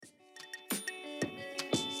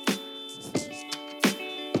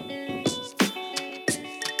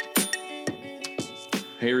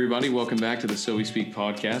Hey everybody, welcome back to the So We Speak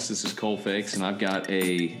podcast. This is Cole Fakes, and I've got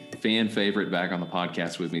a fan favorite back on the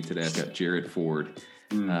podcast with me today. I've got Jared Ford.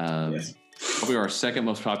 Yes. Probably our second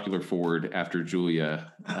most popular Ford after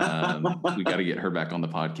Julia. We got to get her back on the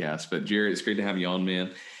podcast. But Jared, it's great to have you on,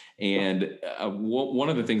 man. And one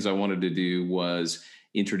of the things I wanted to do was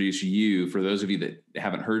introduce you. For those of you that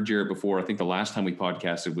haven't heard Jared before, I think the last time we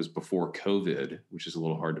podcasted was before COVID, which is a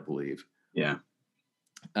little hard to believe. Yeah.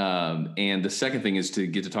 And the second thing is to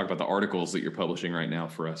get to talk about the articles that you're publishing right now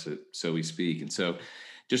for us at So We Speak. And so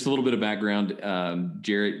just a little bit of background.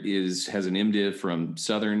 Jared has an MDiv from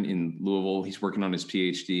Southern in Louisville. He's working on his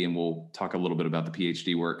PhD, and we'll talk a little bit about the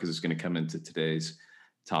PhD work because it's going to come into today's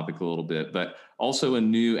topic a little bit, but also a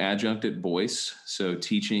new adjunct at Boyce. So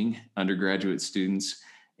teaching undergraduate students,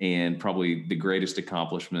 and probably the greatest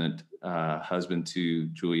accomplishment, husband to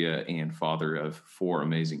Julia and father of 4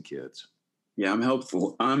 amazing kids. Yeah, I'm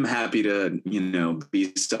helpful. I'm happy to,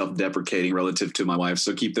 be self-deprecating relative to my wife.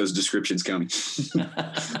 So keep those descriptions coming.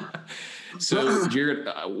 So, Jared,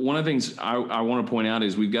 one of the things I want to point out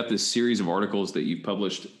is we've got this series of articles that you've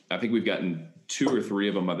published. I think we've gotten 2 or 3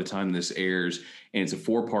 of them by the time this airs, and it's a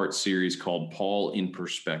 4-part series called Paul in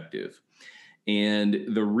Perspective. And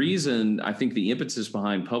the reason, I think the impetus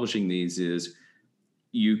behind publishing these is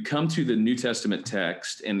you come to the New Testament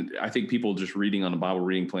text, and I think people just reading on a Bible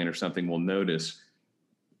reading plan or something will notice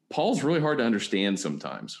Paul's really hard to understand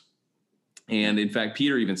sometimes. And in fact,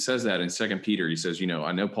 Peter even says that in 2 Peter. He says,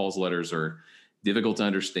 I know Paul's letters are difficult to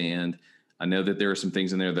understand. I know that there are some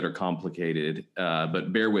things in there that are complicated,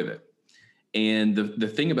 but bear with it. And the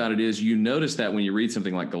thing about it is, you notice that when you read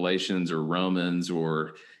something like Galatians or Romans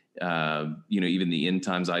or, even the end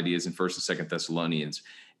times ideas in 1st and 2nd Thessalonians.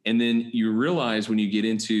 And then you realize when you get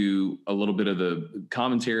into a little bit of the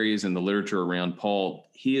commentaries and the literature around Paul,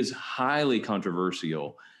 he is highly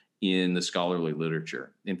controversial in the scholarly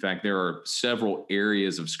literature. In fact, there are several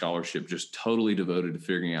areas of scholarship just totally devoted to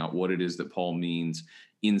figuring out what it is that Paul means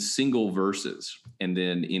in single verses and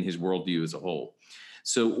then in his worldview as a whole.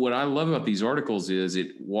 So what I love about these articles is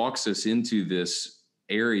it walks us into this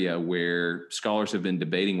area where scholars have been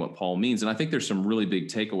debating what Paul means. And I think there's some really big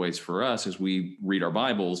takeaways for us as we read our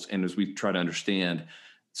Bibles and as we try to understand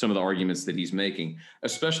some of the arguments that he's making,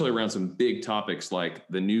 especially around some big topics like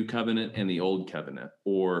the New Covenant and the Old Covenant,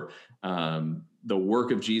 or the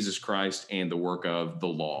work of Jesus Christ and the work of the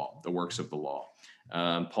law, the works of the law,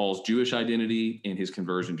 Paul's Jewish identity and his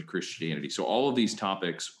conversion to Christianity. So all of these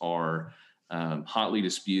topics are hotly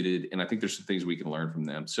disputed, and I think there's some things we can learn from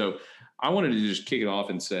them. So I wanted to just kick it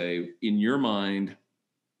off and say, in your mind,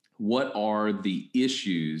 what are the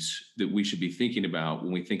issues that we should be thinking about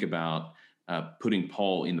when we think about putting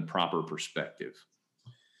Paul in the proper perspective?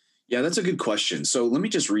 Yeah, that's a good question. So let me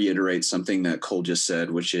just reiterate something that Cole just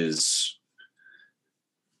said, which is,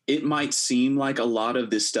 it might seem like a lot of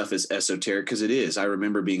this stuff is esoteric, because it is. I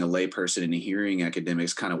remember being a layperson and hearing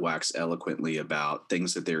academics kind of wax eloquently about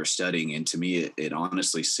things that they were studying. And to me, it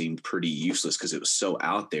honestly seemed pretty useless because it was so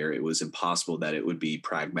out there. It was impossible that it would be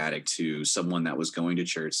pragmatic to someone that was going to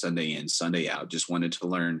church Sunday in, Sunday out, just wanted to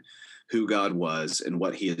learn who God was and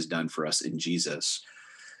what he has done for us in Jesus.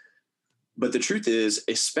 But the truth is,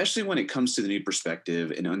 especially when it comes to the new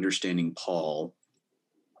perspective and understanding Paul,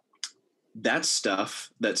 that stuff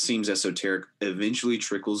that seems esoteric eventually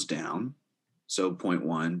trickles down. So point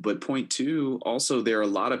 1. But point 2, also, there are a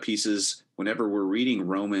lot of pieces whenever we're reading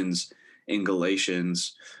Romans and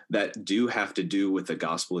Galatians that do have to do with the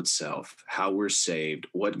gospel itself, how we're saved,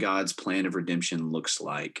 what God's plan of redemption looks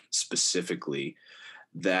like specifically,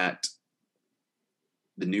 that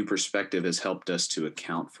the new perspective has helped us to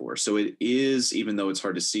account for. So it is, even though it's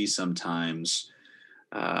hard to see sometimes,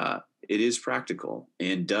 it is practical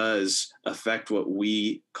and does affect what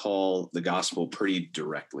we call the gospel pretty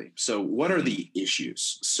directly. So what are the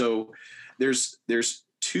issues? So there's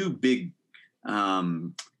 2 big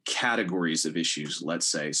categories of issues, let's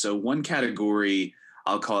say. So one category,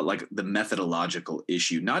 I'll call it like the methodological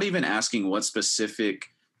issue, not even asking what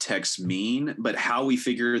specific texts mean, but how we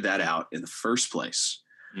figure that out in the first place.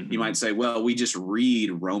 Mm-hmm. You might say, well, we just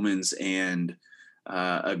read Romans and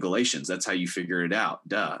Galatians. That's how you figure it out.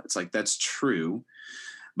 Duh. It's like, that's true.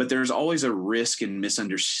 But there's always a risk in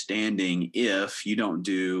misunderstanding if you don't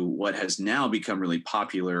do what has now become really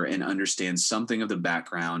popular and understand something of the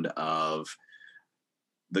background of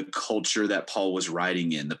the culture that Paul was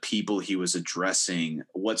writing in, the people he was addressing,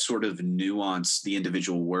 what sort of nuance the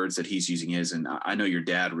individual words that he's using is. And I know your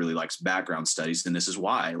dad really likes background studies, and this is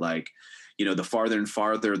why, the farther and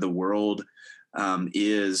farther the world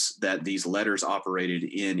is that these letters operated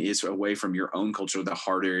in is away from your own culture, the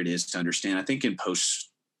harder it is to understand. I think in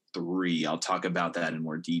 3. I'll talk about that in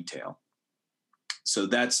more detail. So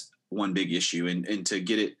that's one big issue. And to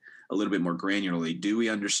get it a little bit more granularly, do we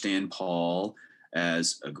understand Paul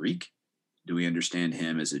as a Greek? Do we understand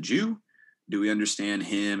him as a Jew? Do we understand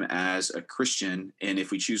him as a Christian? And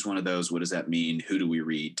if we choose one of those, what does that mean? Who do we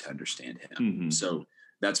read to understand him? Mm-hmm. So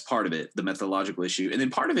that's part of it, the methodological issue. And then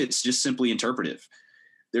part of it's just simply interpretive.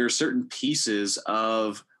 There are certain pieces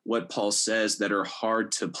of what Paul says that are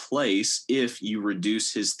hard to place if you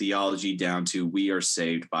reduce his theology down to we are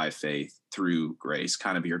saved by faith through grace,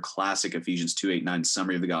 kind of your classic Ephesians 2:8-9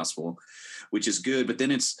 summary of the gospel, which is good. But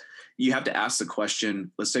then you have to ask the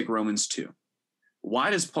question, let's take Romans 2. Why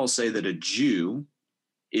does Paul say that a Jew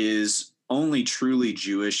is only truly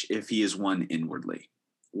Jewish if he is one inwardly?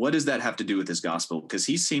 What does that have to do with his gospel? Because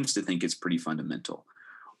he seems to think it's pretty fundamental.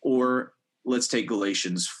 Or let's take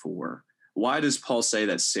Galatians 4. Why does Paul say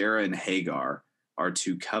that Sarah and Hagar are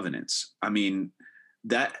two covenants? I mean,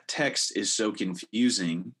 that text is so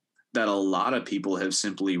confusing that a lot of people have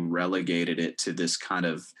simply relegated it to this kind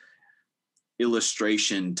of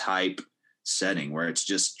illustration type setting where it's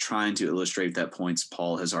just trying to illustrate that points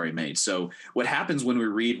Paul has already made. So what happens when we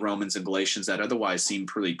read Romans and Galatians that otherwise seem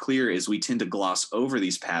pretty clear is we tend to gloss over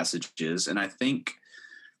these passages. And I think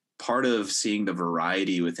part of seeing the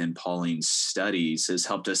variety within Pauline's studies has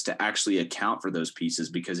helped us to actually account for those pieces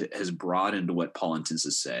because it has broadened what Paul intends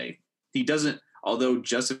to say. He doesn't, although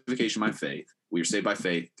justification by faith, we are saved by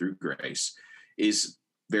faith through grace, is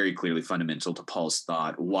very clearly fundamental to Paul's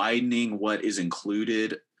thought. Widening what is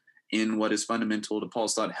included in what is fundamental to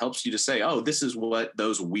Paul's thought helps you to say, oh, this is what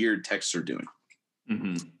those weird texts are doing.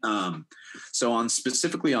 Mm-hmm. So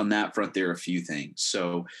specifically on that front, there are a few things.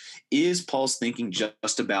 So is Paul's thinking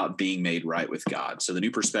just about being made right with God? So the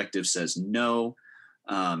New Perspective says no.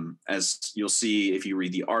 As you'll see if you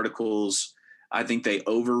read the articles, I think they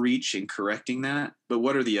overreach in correcting that. But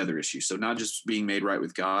what are the other issues? So not just being made right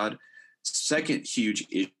with God. Second huge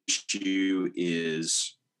issue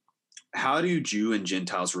is how do Jew and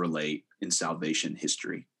Gentiles relate in salvation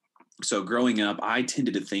history? So growing up, I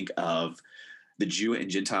tended to think of the Jew and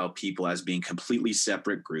Gentile people as being completely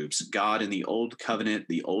separate groups. God in the Old Covenant,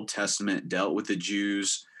 the Old Testament, dealt with the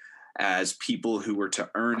Jews as people who were to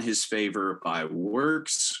earn his favor by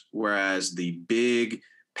works, whereas the big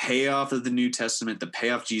payoff of the New Testament, the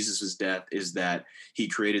payoff of Jesus' death, is that he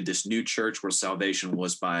created this new church where salvation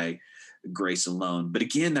was by grace alone. But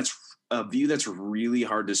again, that's a view that's really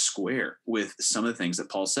hard to square with some of the things that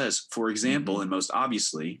Paul says. For example, and most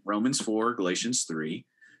obviously, Romans 4, Galatians 3,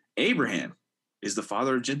 Abraham is the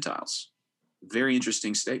father of Gentiles. Very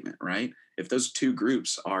interesting statement, right? If those two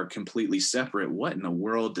groups are completely separate, what in the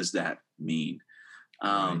world does that mean?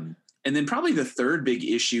 Right. And then probably the third big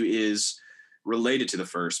issue is related to the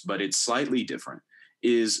first, but it's slightly different,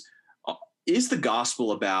 is the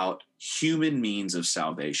gospel about human means of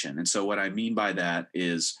salvation? And so what I mean by that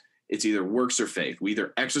is it's either works or faith. We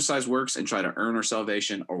either exercise works and try to earn our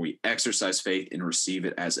salvation, or we exercise faith and receive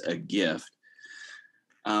it as a gift.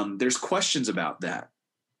 There's questions about that.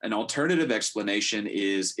 An alternative explanation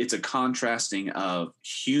is it's a contrasting of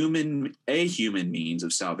a human means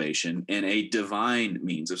of salvation and a divine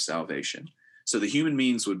means of salvation. So the human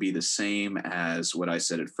means would be the same as what I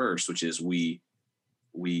said at first, which is we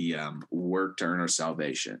work to earn our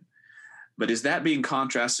salvation. But is that being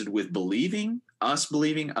contrasted with believing, us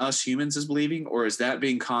humans as believing, or is that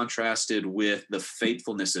being contrasted with the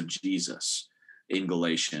faithfulness of Jesus in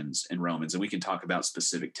Galatians and Romans? And we can talk about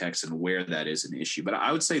specific texts and where that is an issue. But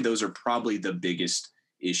I would say those are probably the biggest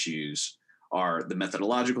issues, are the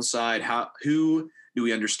methodological side. Who do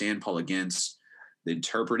we understand Paul against? The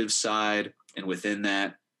interpretive side. And within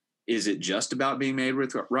that, is it just about being made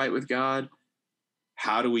right with God?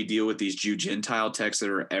 How do we deal with these Jew-Gentile texts that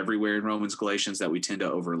are everywhere in Romans, Galatians that we tend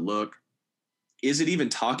to overlook? Is it even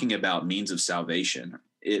talking about means of salvation,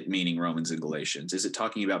 it meaning Romans and Galatians? Is it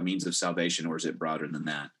talking about means of salvation, or is it broader than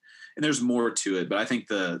that? And there's more to it, but I think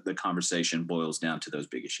the conversation boils down to those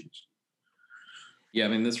big issues. Yeah, I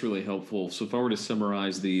mean, that's really helpful. So if I were to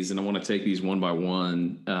summarize these, and I want to take these one by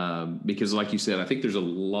one, because like you said, I think there's a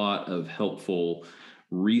lot of helpful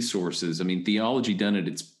resources. I mean, theology done at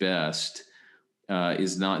its best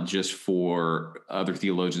is not just for other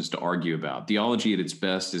theologians to argue about. Theology at its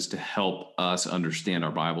best is to help us understand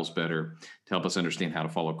our Bibles better, to help us understand how to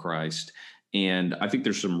follow Christ. And I think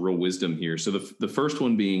there's some real wisdom here. So the first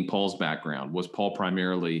one being Paul's background. Was Paul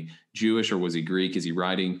primarily Jewish, or was he Greek? Is he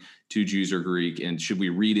writing to Jews or Greek? And should we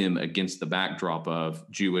read him against the backdrop of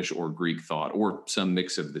Jewish or Greek thought, or some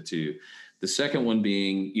mix of the two? The second one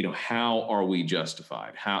being, how are we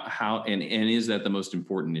justified? How and is that the most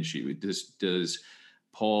important issue? Does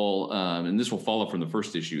Paul, and this will follow from the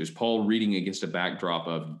first issue, is Paul reading against a backdrop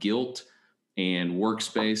of guilt and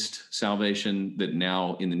works-based salvation, that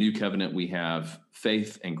now in the new covenant we have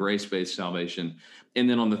faith and grace-based salvation. And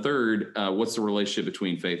then on the third, what's the relationship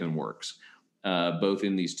between faith and works, both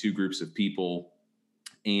in these two groups of people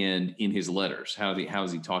and in his letters? How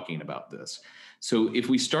is he talking about this? So if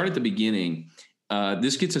we start at the beginning,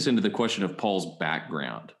 this gets us into the question of Paul's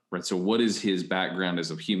background, right? So what is his background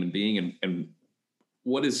as a human being, and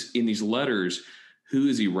what is in these letters? Who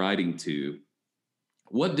is he writing to?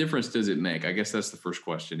 What difference does it make? I guess that's the first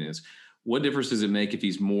question, is what difference does it make if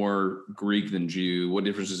he's more Greek than Jew? What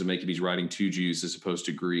difference does it make if he's writing to Jews as opposed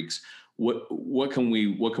to Greeks? What can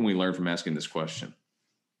we learn from asking this question?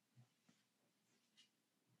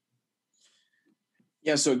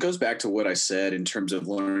 Yeah, so it goes back to what I said in terms of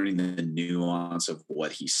learning the nuance of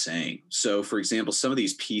what he's saying. So, for example, some of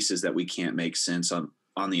these pieces that we can't make sense on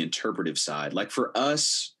the interpretive side, like for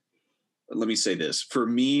us, let me say this, for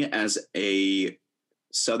me as a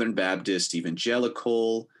Southern Baptist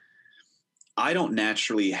evangelical, I don't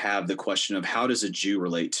naturally have the question of how does a Jew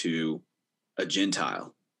relate to a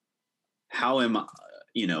Gentile? How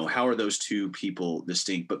are those two people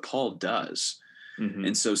distinct? But Paul does. Mm-hmm.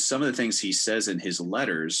 And so some of the things he says in his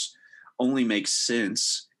letters only make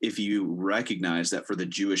sense if you recognize that for the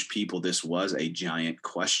Jewish people, this was a giant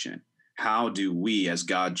question. How do we, as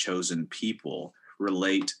God-chosen people,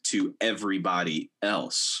 relate to everybody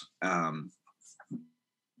else?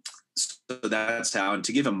 So that's how, and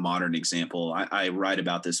to give a modern example, I write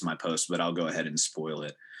about this in my post, but I'll go ahead and spoil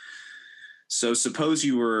it. So suppose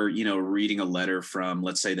you were, reading a letter from,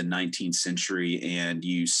 let's say, the 19th century, and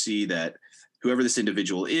you see that whoever this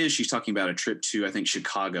individual is, she's talking about a trip to, I think,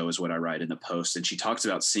 Chicago is what I write in the post, and she talks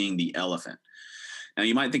about seeing the elephant. Now,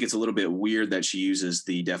 you might think it's a little bit weird that she uses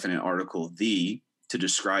the definite article "the" to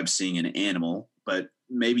describe seeing an animal, but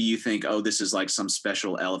maybe you think, oh, this is like some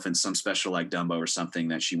special elephant, some special like Dumbo or something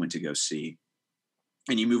that she went to go see.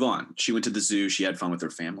 And you move on. She went to the zoo. She had fun with her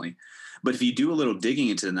family. But if you do a little digging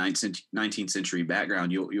into the 19th century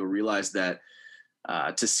background, you'll realize that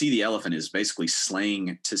to see the elephant is basically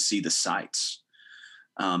slaying to see the sights.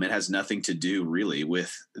 It has nothing to do really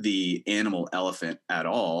with the animal elephant at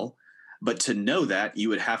all. But to know that, you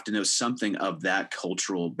would have to know something of that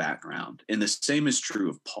cultural background. And the same is true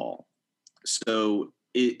of Paul. So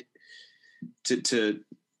to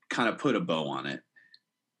kind of put a bow on it,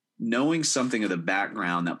 knowing something of the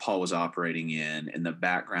background that Paul was operating in and the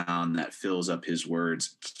background that fills up his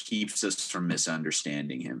words keeps us from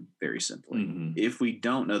misunderstanding him, very simply. Mm-hmm. If we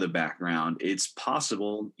don't know the background, it's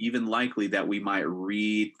possible, even likely, that we might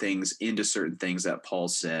read things into certain things that Paul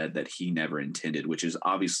said that he never intended, which is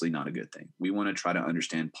obviously not a good thing. We want to try to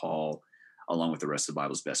understand Paul along with the rest of the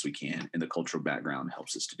Bible as best we can, and the cultural background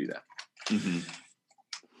helps us to do that. Mm-hmm.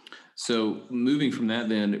 So moving from that,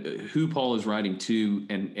 then, who Paul is writing to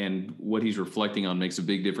and what he's reflecting on makes a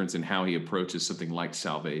big difference in how he approaches something like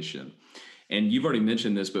salvation. And you've already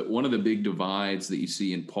mentioned this, but one of the big divides that you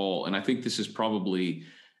see in Paul, and I think this is probably,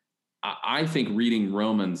 I think reading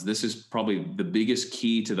Romans, this is probably the biggest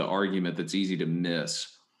key to the argument that's easy to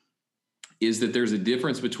miss, is that there's a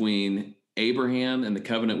difference between Abraham and the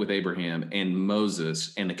covenant with Abraham and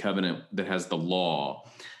Moses and the covenant that has the law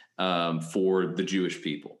for the Jewish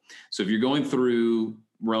people. So if you're going through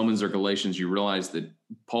Romans or Galatians, you realize that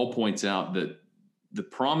Paul points out that the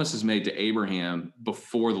promise is made to Abraham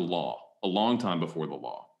before the law, a long time before the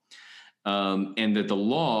law, and that the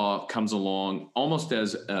law comes along almost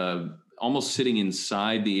as almost sitting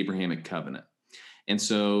inside the Abrahamic covenant. And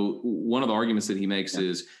so one of the arguments that he makes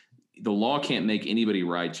is the law can't make anybody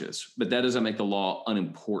righteous, but that doesn't make the law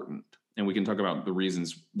unimportant. And we can talk about the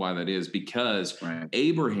reasons why that is, because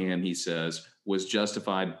Abraham, he says, was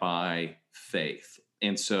justified by faith.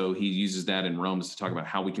 And so he uses that in Romans to talk about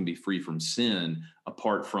how we can be free from sin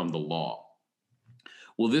apart from the law.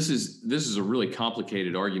 Well, this is a really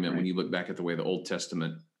complicated argument when you look back at the way the Old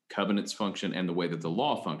Testament covenants function and the way that the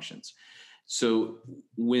law functions. So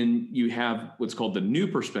when you have what's called the new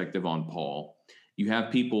perspective on Paul, you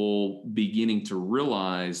have people beginning to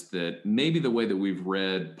realize that maybe the way that we've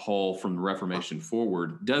read Paul from the Reformation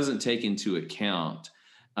forward doesn't take into account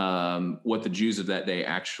what the Jews of that day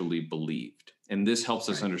actually believed. And this helps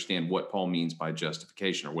us understand what Paul means by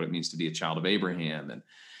justification, or what it means to be a child of Abraham. And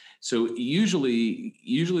so usually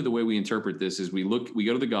the way we interpret this is we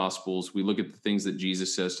go to the Gospels, we look at the things that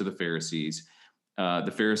Jesus says to the Pharisees.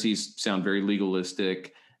 The Pharisees sound very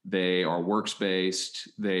legalistic. They are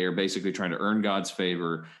works-based. They are basically trying to earn God's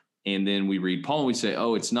favor. And then we read Paul and we say,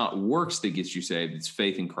 oh, it's not works that gets you saved. It's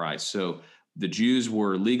faith in Christ. So the Jews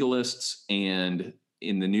were legalists and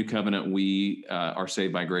in the new covenant, we are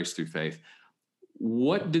saved by grace through faith.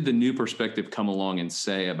 What did the new perspective come along and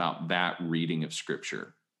say about that reading of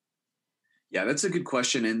Scripture? Yeah, that's a good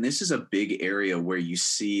question. And this is a big area where you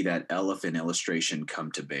see that elephant illustration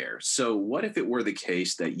come to bear. So, what if it were the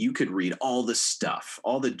case that you could read all the stuff,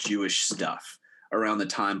 all the Jewish stuff around the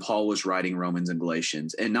time Paul was writing Romans and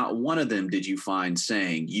Galatians, and not one of them did you find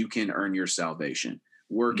saying you can earn your salvation,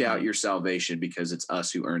 work out your salvation because it's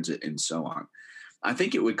us who earns it, and so on? I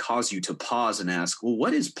think it would cause you to pause and ask, well,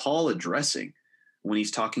 what is Paul addressing when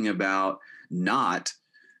he's talking about not,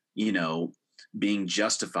 being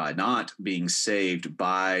justified, not being saved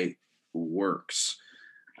by works?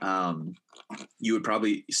 You would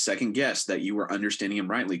probably second guess that you were understanding him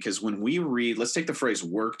rightly. Because when we read, let's take the phrase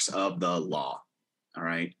works of the law. All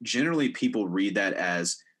right. Generally, people read that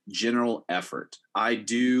as general effort. I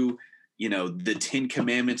do, the 10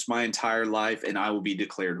 commandments my entire life, and I will be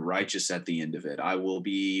declared righteous at the end of it. I will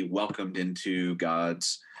be welcomed into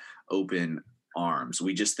God's open arms.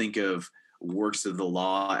 We just think of works of the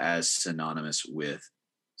law as synonymous with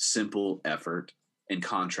simple effort and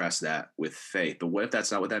contrast that with faith. But what if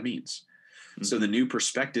that's not what that means? Mm-hmm. So the new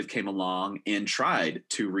perspective came along and tried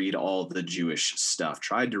to read all the Jewish stuff,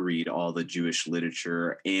 tried to read all the Jewish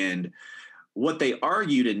literature. And what they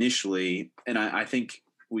argued initially, and I think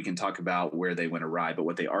we can talk about where they went awry, but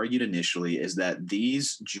what they argued initially is that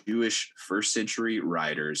these Jewish first century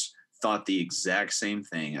writers thought the exact same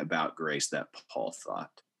thing about grace that Paul thought.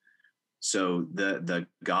 So the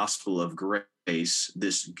gospel of grace,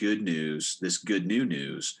 this good news, this good new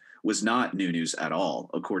news, was not new news at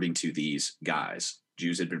all, according to these guys.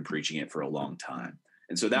 Jews had been preaching it for a long time.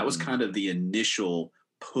 And so that was kind of the initial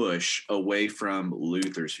push away from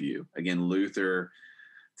Luther's view. Again, Luther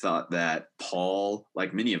thought that Paul,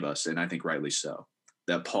 like many of us, and I think rightly so,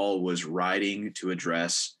 that Paul was writing to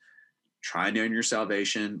address trying to earn your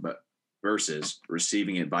salvation, but versus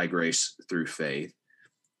receiving it by grace through faith.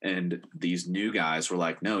 And these new guys were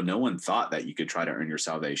like, no one thought that you could try to earn your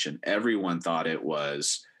salvation. Everyone thought it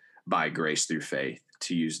was by grace through faith,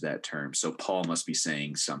 to use that term. So Paul must be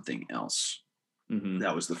saying something else. Mm-hmm.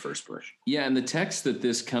 That was the first push. Yeah, and the text that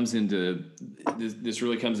this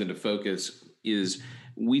really comes into focus is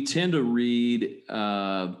we tend to read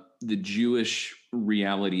the Jewish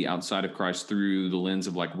reality outside of Christ through the lens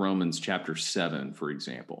of like Romans chapter 7, for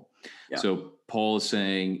example. Yeah. So Paul is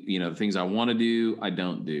saying, the things I want to do, I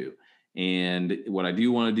don't do. And what I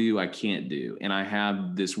do want to do, I can't do. And I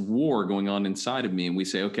have this war going on inside of me. And we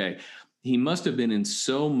say, okay, he must have been in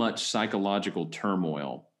so much psychological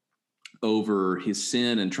turmoil over his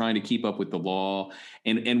sin and trying to keep up with the law.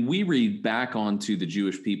 And we read back onto the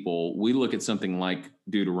Jewish people. We look at something like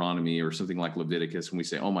Deuteronomy or something like Leviticus, and we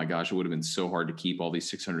say, oh my gosh, it would have been so hard to keep all these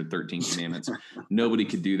 613 commandments. Nobody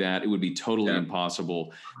could do that. It would be totally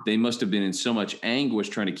impossible. They must have been in so much anguish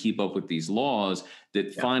trying to keep up with these laws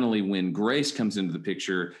that finally, when grace comes into the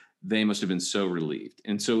picture, they must have been so relieved.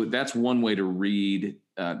 And so that's one way to read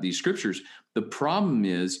these scriptures. The problem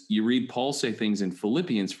is you read Paul say things in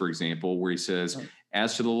Philippians, for example, where he says,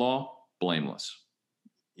 as to the law, blameless.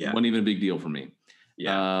 Yeah. Wasn't even a big deal for me.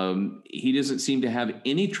 Yeah. He doesn't seem to have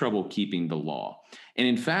any trouble keeping the law. And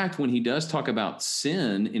in fact, when he does talk about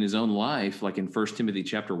sin in his own life, like in 1 Timothy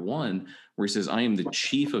chapter 1, where he says, I am the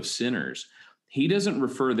chief of sinners, he doesn't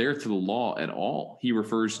refer there to the law at all. He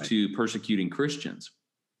refers to persecuting Christians.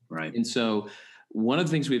 Right. And so one of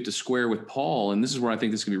the things we have to square with Paul, and this is where I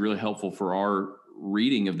think this can be really helpful for our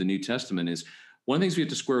reading of the New Testament, is one of the things we have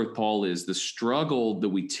to square with Paul is the struggle that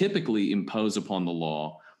we typically impose upon the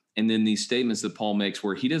law, and then these statements that Paul makes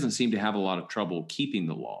where he doesn't seem to have a lot of trouble keeping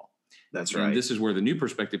the law. That's right. And this is where the new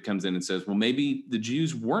perspective comes in and says, well, maybe the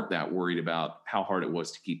Jews weren't that worried about how hard it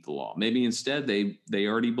was to keep the law. Maybe instead they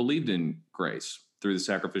already believed in grace through the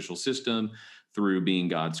sacrificial system, through being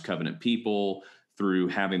God's covenant people, through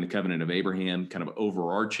having the covenant of Abraham kind of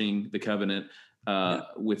overarching the covenant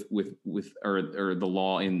with the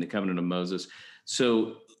law in the covenant of Moses.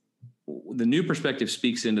 So the new perspective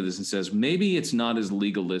speaks into this and says, maybe it's not as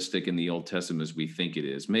legalistic in the Old Testament as we think it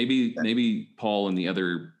is. Maybe Paul and the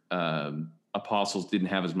other apostles didn't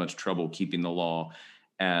have as much trouble keeping the law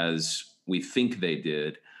as we think they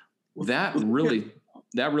did. That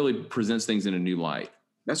really presents things in a new light.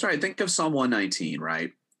 That's right. Think of Psalm 119,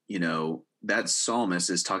 right? That psalmist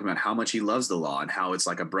is talking about how much he loves the law and how it's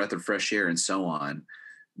like a breath of fresh air and so on.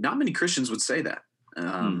 Not many Christians would say that.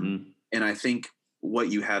 And I think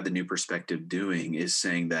what you have the new perspective doing is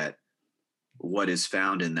saying that what is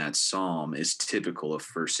found in that psalm is typical of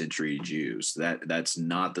first century Jews. That's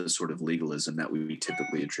not the sort of legalism that we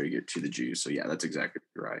typically attribute to the Jews. So yeah, that's exactly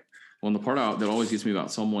right. Well, and the part that always gets me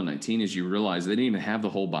about Psalm 119 is you realize they didn't even have the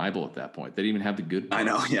whole Bible at that point. They didn't even have the good parts. I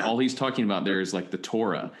know, yeah. All he's talking about there is like the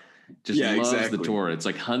Torah. Just Yeah, loves exactly. the Torah. It's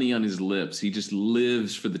like honey on his lips. He just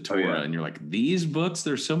lives for the Torah. yeah. And you're like, these books,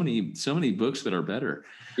 there's so many books that are better.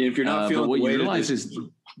 If you're not feeling but what the you weight of realize this- is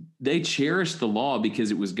they cherished the law because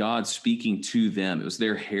it was God speaking to them. It was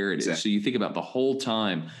their heritage. Exactly. So you think about the whole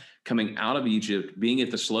time coming out of Egypt, being at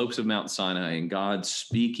the slopes of Mount Sinai, and God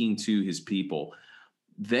speaking to his people.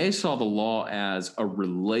 They saw the law as a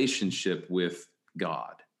relationship with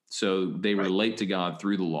God. So they relate to God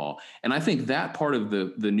through the law. And I think that part of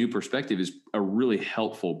the new perspective is a really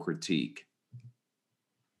helpful critique.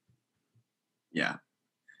 Yeah.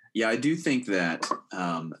 Yeah, I do think that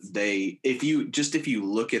if you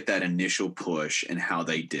look at that initial push and how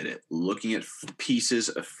they did it, looking at pieces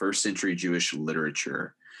of first century Jewish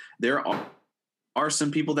literature, there are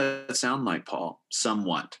some people that sound like Paul,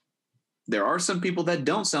 somewhat. There are some people that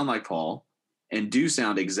don't sound like Paul and do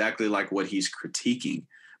sound exactly like what he's critiquing.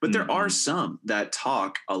 But there are some that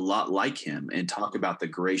talk a lot like him and talk about the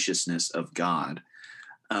graciousness of God.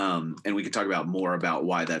 And we can talk about more about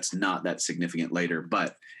why that's not that significant later.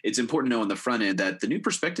 But it's important to know on the front end that the new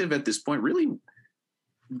perspective at this point, really,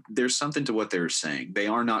 there's something to what they're saying. They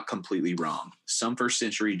are not completely wrong. Some first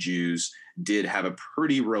century Jews did have a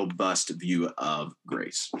pretty robust view of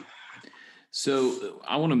grace. So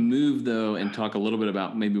I want to move, though, and talk a little bit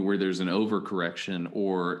about maybe where there's an overcorrection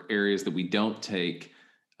or areas that we don't take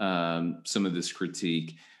some of this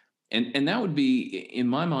critique. And that would be, in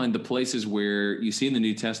my mind, the places where you see in the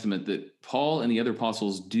New Testament that Paul and the other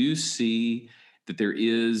apostles do see that there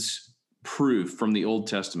is proof from the Old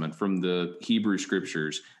Testament, from the Hebrew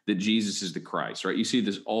scriptures, that Jesus is the Christ, right? You see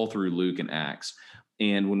this all through Luke and Acts.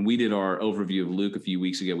 And when we did our overview of Luke a few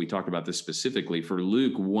weeks ago, we talked about this specifically. For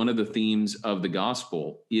Luke, one of the themes of the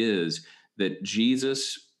gospel is that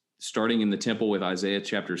Jesus, starting in the temple with Isaiah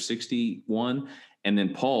chapter 61, and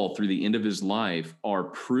then Paul, through the end of his life, are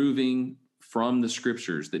proving from the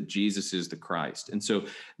scriptures that Jesus is the Christ. And so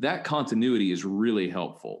that continuity is really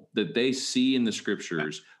helpful, that they see in the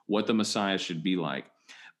scriptures what the Messiah should be like.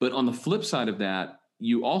 But on the flip side of that,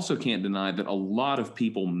 you also can't deny that a lot of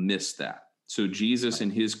people miss that. So Jesus,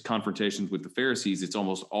 in his confrontations with the Pharisees, it's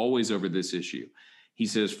almost always over this issue. He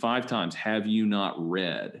says 5 times, have you not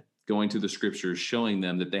read? Going to the scriptures, showing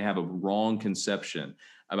them that they have a wrong conception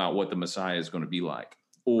about what the Messiah is going to be like.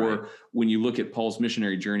 Or when you look at Paul's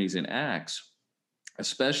missionary journeys in Acts,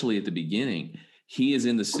 especially at the beginning, he is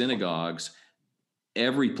in the synagogues,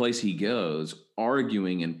 every place he goes,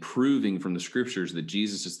 arguing and proving from the scriptures that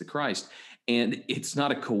Jesus is the Christ. And it's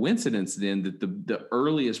not a coincidence then that the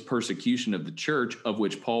earliest persecution of the church, of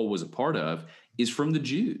which Paul was a part of, is from the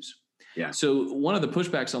Jews. Yeah. So one of the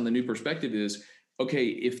pushbacks on the new perspective is, okay,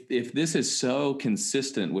 if this is so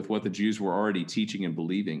consistent with what the Jews were already teaching and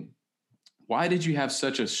believing, why did you have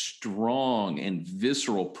such a strong and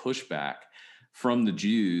visceral pushback from the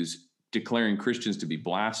Jews declaring Christians to be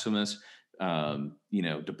blasphemous,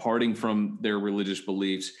 departing from their religious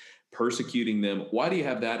beliefs, persecuting them? Why do you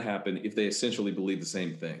have that happen if they essentially believe the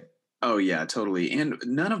same thing? Oh, yeah, totally. And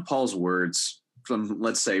none of Paul's words from,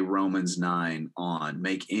 let's say, Romans 9 on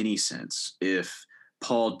make any sense if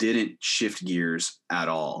Paul didn't shift gears at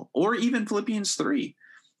all, or even Philippians 3,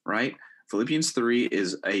 right? Philippians 3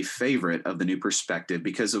 is a favorite of the new perspective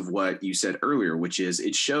because of what you said earlier, which is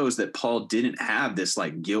it shows that Paul didn't have this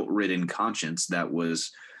like guilt-ridden conscience that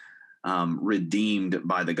was redeemed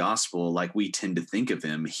by the gospel like we tend to think of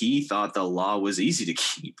him. He thought the law was easy to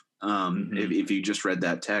keep if you just read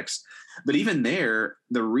that text. But even there,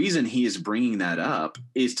 the reason he is bringing that up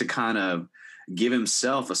is to kind of give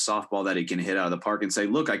himself a softball that he can hit out of the park and say,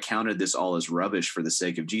 look, I counted this all as rubbish for the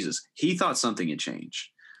sake of Jesus. He thought something had changed.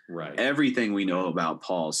 Right. Everything we know about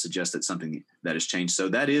Paul suggests that something that has changed. So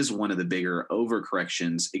that is one of the bigger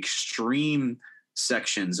overcorrections. Extreme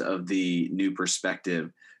sections of the new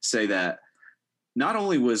perspective say that not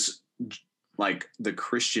only was like the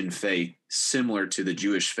Christian faith similar to the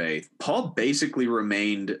Jewish faith, Paul basically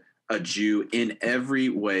remained a Jew in every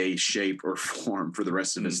way, shape, or form for the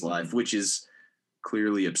rest of his life, which is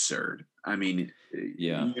clearly absurd. I mean,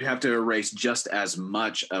 you'd have to erase just as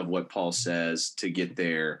much of what Paul says to get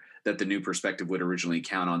there that the new perspective would originally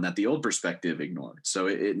count on that the old perspective ignored. So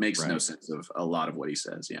it makes no sense of a lot of what he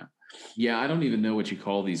says. Yeah. Yeah, I don't even know what you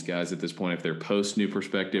call these guys at this point, if they're post new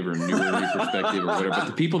perspective or newer new perspective or whatever. But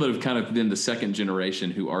the people that have kind of been the second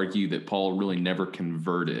generation who argue that Paul really never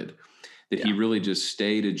converted, that he really just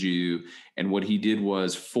stayed a Jew. And what he did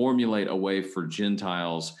was formulate a way for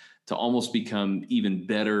Gentiles to almost become even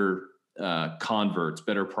better converts,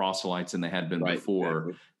 better proselytes than they had been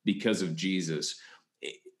before because of Jesus.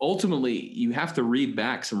 ultimately, you have to read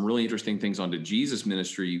back some really interesting things onto Jesus'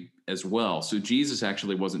 ministry as well. So Jesus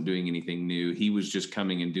actually wasn't doing anything new. He was just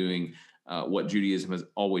coming and doing what Judaism has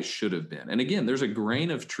always should have been. And again, there's a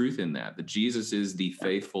grain of truth in that Jesus is the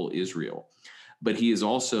faithful Israel, but he is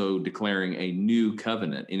also declaring a new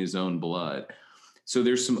covenant in his own blood. So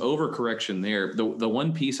there's some overcorrection there. The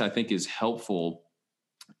one piece I think is helpful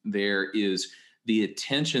there is the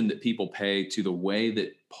attention that people pay to the way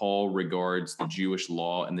that Paul regards the Jewish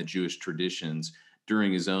law and the Jewish traditions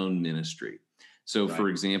during his own ministry. So, right. For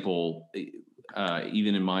example,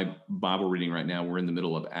 even in my Bible reading right now, we're in the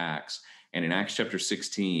middle of Acts. And in Acts chapter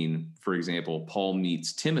 16, for example, Paul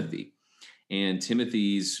meets Timothy. And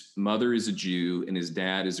Timothy's mother is a Jew and his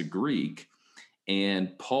dad is a Greek.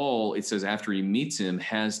 And Paul, it says, after he meets him,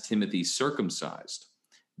 has Timothy circumcised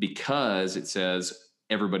because it says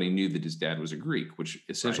everybody knew that his dad was a Greek, which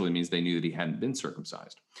essentially means they knew that he hadn't been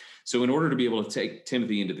circumcised. So in order to be able to take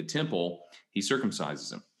Timothy into the temple, he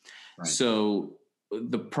circumcises him. Right. So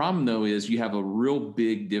the problem, though, is you have a real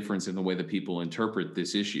big difference in the way that people interpret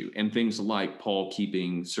this issue, and things like Paul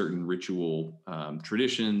keeping certain ritual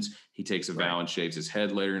traditions. He takes a vow and shaves his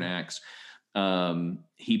head later in Acts.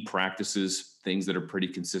 He practices things that are pretty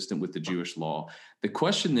consistent with the Jewish law. The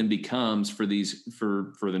question then becomes for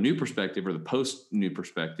the new perspective or the post new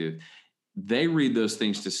perspective, they read those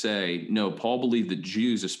things to say, no, Paul believed that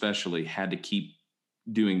Jews especially had to keep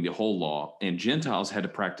doing the whole law and Gentiles had to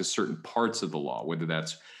practice certain parts of the law, whether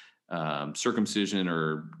that's circumcision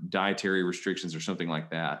or dietary restrictions or something like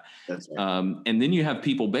that. That's right. And then you have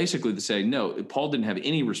people basically that say, no, Paul didn't have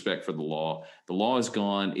any respect for the law. The law is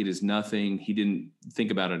gone. It is nothing. He didn't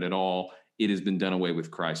think about it at all. It has been done away with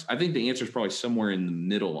Christ. I think the answer is probably somewhere in the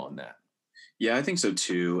middle on that. Yeah, I think so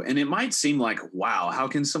too. And it might seem like, wow, how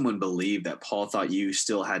can someone believe that Paul thought you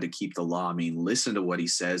still had to keep the law? I mean, listen to what he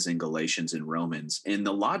says in Galatians and Romans. And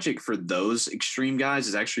the logic for those extreme guys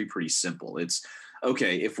is actually pretty simple. It's,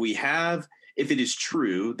 okay, if it is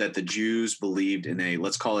true that the Jews believed in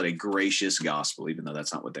let's call it a gracious gospel, even though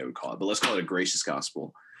that's not what they would call it, but let's call it a gracious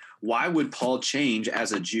gospel. Why would Paul change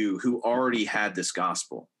as a Jew who already had this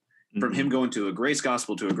gospel? From him going to a grace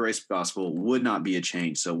gospel would not be a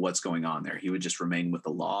change. So what's going on there? He would just remain with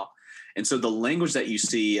the law. And so the language that you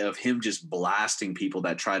see of him just blasting people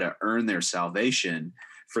that try to earn their salvation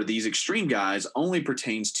for these extreme guys only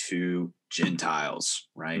pertains to Gentiles,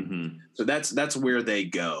 right? Mm-hmm. So that's where they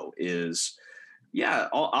go is, yeah,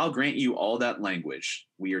 I'll grant you all that language.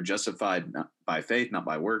 We are justified not by faith, not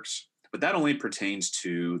by works. But that only pertains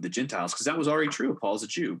to the Gentiles because that was already true. Paul's a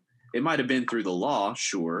Jew. It might have been through the law,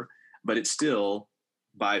 sure, but it's still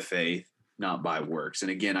by faith, not by works. And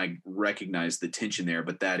again, I recognize the tension there,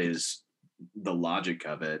 but that is the logic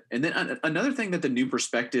of it. And then another thing that the new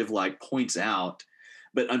perspective points out,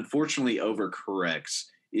 but unfortunately overcorrects,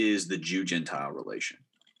 is the Jew-Gentile relation.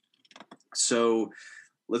 So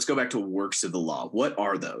let's go back to works of the law. What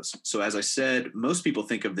are those? So as I said, most people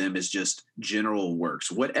think of them as just general works,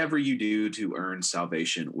 whatever you do to earn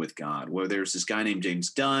salvation with God. Well, there's this guy named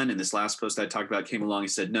James Dunn, and this last post I talked about came along. He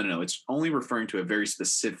said, no, it's only referring to a very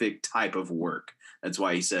specific type of work. That's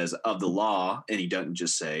why he says of the law, and he doesn't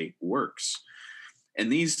just say works. And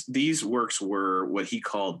these works were what he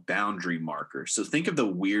called boundary markers. So think of the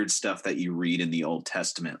weird stuff that you read in the Old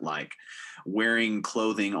Testament, like wearing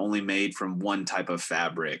clothing only made from one type of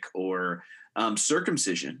fabric, or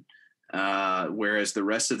circumcision, whereas the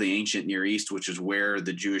rest of the ancient Near East, which is where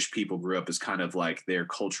the Jewish people grew up, is kind of like their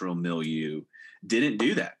cultural milieu, didn't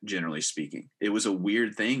do that, generally speaking. It was a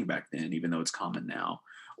weird thing back then, even though it's common now.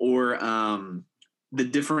 Or the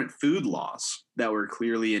different food laws that were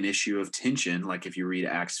clearly an issue of tension, like if you read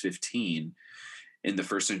Acts 15 in the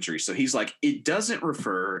first century. So he's like, it doesn't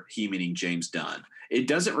refer, he meaning James Dunn, it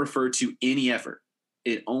doesn't refer to any effort.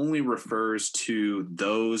 It only refers to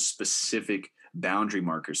those specific boundary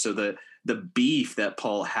markers. So the beef that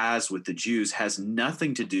Paul has with the Jews has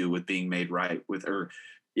nothing to do with being made right with the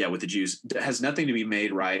Jews. It has nothing to be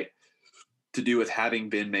made right to do with having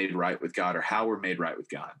been made right with God or how we're made right with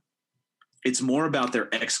God. It's more about their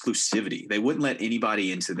exclusivity. They wouldn't let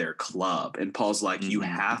anybody into their club. And Paul's like, you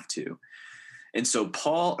have to. And so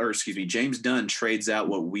James Dunn trades out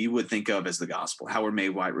what we would think of as the gospel, how we're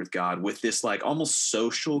made right with God, with this almost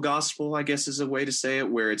social gospel, I guess is a way to say it,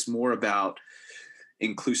 where it's more about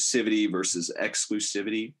inclusivity versus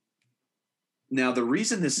exclusivity. Now, the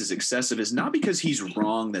reason this is excessive is not because he's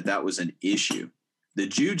wrong that was an issue. The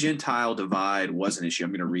Jew-Gentile divide was an issue. I'm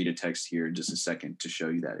going to read a text here in just a second to show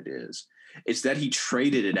you that it is. It's that he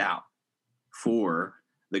traded it out for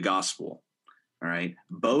the gospel. All right.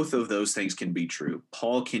 Both of those things can be true.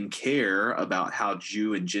 Paul can care about how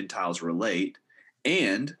Jew and Gentiles relate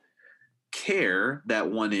and care that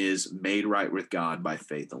one is made right with God by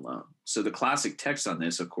faith alone. So the classic text on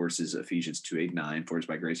this, of course, is Ephesians 2:8-9. For it's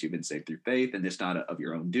by grace you've been saved through faith, and this not of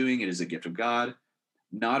your own doing. It is a gift of God,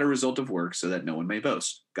 not a result of works, so that no one may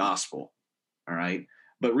boast. Gospel. All right.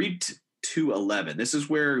 But read 2:11. This is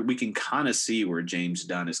where we can kind of see where James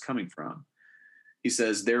Dunn is coming from. He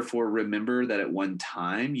says, therefore, remember that at one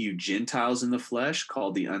time you Gentiles in the flesh,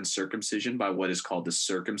 called the uncircumcision by what is called the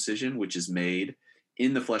circumcision, which is made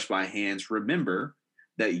in the flesh by hands. Remember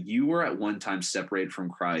that you were at one time separated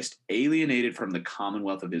from Christ, alienated from the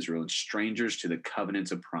commonwealth of Israel, and strangers to the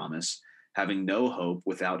covenants of promise, having no hope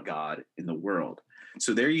without God in the world.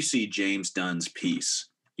 So there you see James Dunn's piece.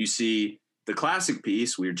 You see the classic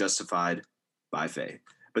piece, we are justified by faith.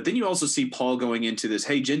 But then you also see Paul going into this,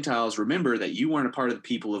 hey, Gentiles, remember that you weren't a part of the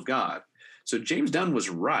people of God. So James Dunn was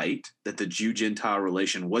right that the Jew-Gentile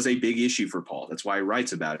relation was a big issue for Paul. That's why he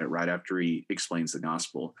writes about it right after he explains the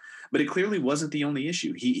gospel. But it clearly wasn't the only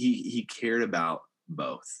issue. He cared about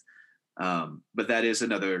both. But that is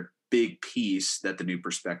another big piece that the New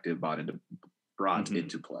Perspective brought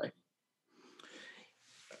into play.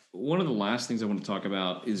 One of the last things I want to talk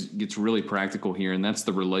about gets really practical here, and that's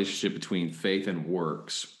the relationship between faith and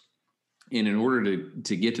works. And in order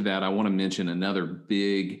to get to that, I want to mention another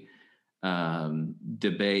big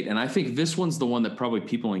debate. And I think this one's the one that probably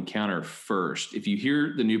people encounter first. If you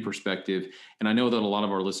hear the New Perspective, and I know that a lot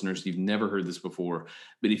of our listeners, you've never heard this before,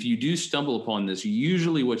 but if you do stumble upon this,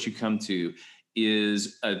 usually what you come to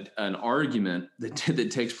is an argument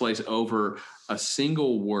that takes place over a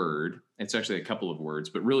single word. It's actually a couple of words,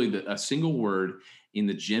 but really a single word in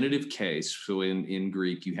the genitive case. So in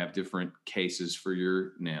Greek, you have different cases for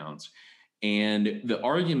your nouns. And the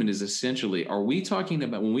argument is essentially, are we talking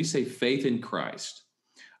about, when we say faith in Christ,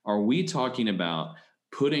 are we talking about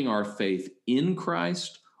putting our faith in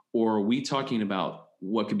Christ, or are we talking about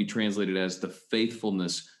what could be translated as the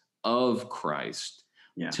faithfulness of Christ?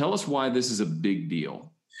 Yeah. Tell us why this is a big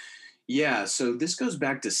deal. Yeah, so this goes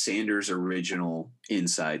back to Sanders' original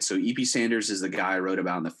insight. So E.P. Sanders is the guy I wrote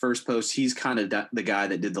about in the first post. He's kind of the guy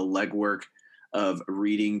that did the legwork of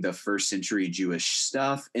reading the first century Jewish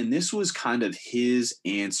stuff. And this was kind of his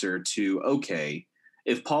answer to, okay,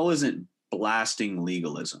 if Paul isn't blasting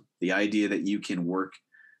legalism, the idea that you can work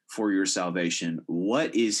for your salvation,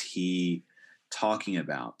 what is he talking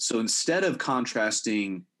about? So instead of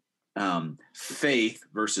contrasting faith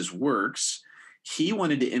versus works, he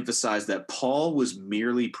wanted to emphasize that Paul was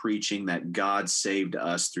merely preaching that God saved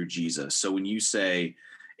us through Jesus. So when you say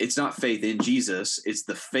it's not faith in Jesus, it's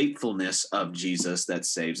the faithfulness of Jesus that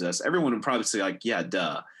saves us, everyone would probably say like, yeah,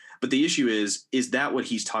 duh. But the issue is that what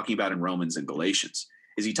he's talking about in Romans and Galatians?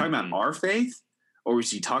 Is he talking about our faith, or is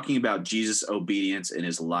he talking about Jesus' obedience in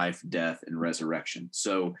his life, death, and resurrection?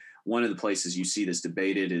 So one of the places you see this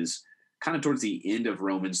debated is kind of towards the end of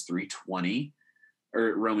Romans 3:20,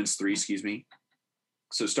 or Romans 3, excuse me.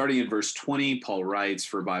 So starting in verse 20, Paul writes,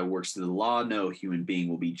 for by works of the law, no human being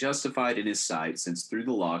will be justified in his sight, since through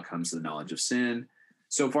the law comes the knowledge of sin.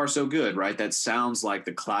 So far, so good, right? That sounds like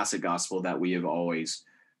the classic gospel that we have always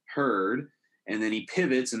heard. And then he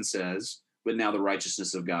pivots and says, but now the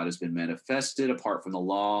righteousness of God has been manifested apart from the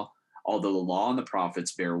law, although the law and the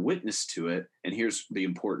prophets bear witness to it. And here's the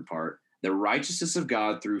important part: the righteousness of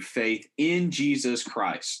God through faith in Jesus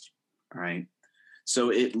Christ. All right.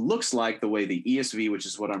 So it looks like the way the ESV, which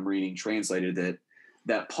is what I'm reading, translated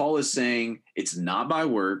that Paul is saying it's not by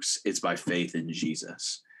works, it's by faith in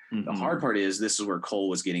Jesus. Mm-hmm. The hard part is, this is where Cole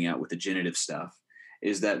was getting at with the genitive stuff,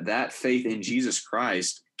 is that faith in Jesus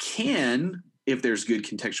Christ can, if there's good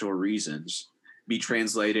contextual reasons, be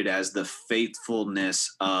translated as the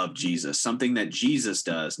faithfulness of Jesus, something that Jesus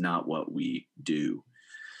does, not what we do.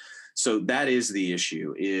 So that is the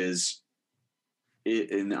issue,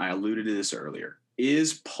 and I alluded to this earlier.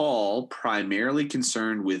 Is Paul primarily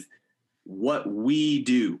concerned with what we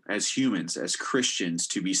do as humans, as Christians,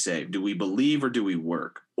 to be saved? Do we believe or do we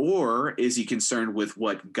work? Or is he concerned with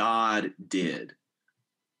what God did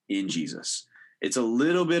in Jesus? It's a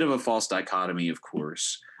little bit of a false dichotomy, of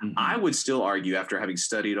course. Mm-hmm. I would still argue, after having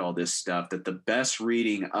studied all this stuff, that the best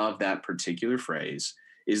reading of that particular phrase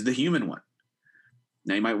is the human one.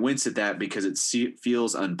 Now, you might wince at that because it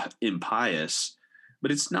feels impious,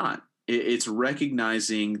 but it's not. It's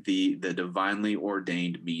recognizing the divinely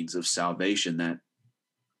ordained means of salvation that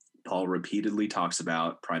Paul repeatedly talks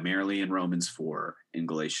about, primarily in Romans 4 and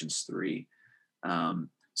Galatians 3.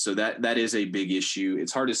 So that is a big issue.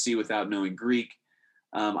 It's hard to see without knowing Greek.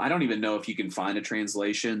 I don't even know if you can find a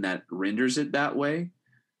translation that renders it that way.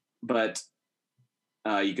 But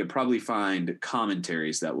You could probably find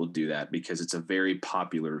commentaries that will do that because it's a very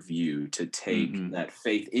popular view to take Mm-hmm. that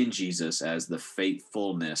faith in Jesus as the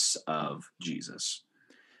faithfulness of Jesus.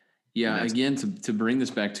 Yeah, again, to bring this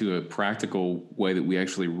back to a practical way that we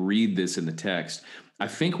actually read this in the text, I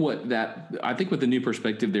think what the new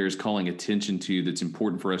perspective there is calling attention to that's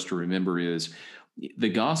important for us to remember is the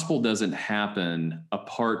gospel doesn't happen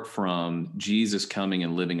apart from Jesus coming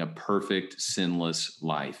and living a perfect, sinless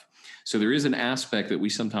life. So there is an aspect that we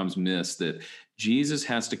sometimes miss, that Jesus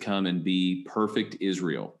has to come and be perfect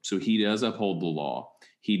Israel. So he does uphold the law.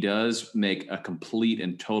 He does make a complete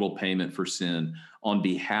and total payment for sin on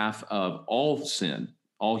behalf of all sin,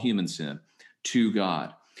 all human sin, to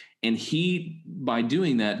God. And he, by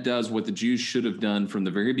doing that, does what the Jews should have done from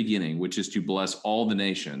the very beginning, which is to bless all the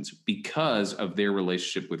nations because of their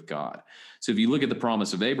relationship with God. So if you look at the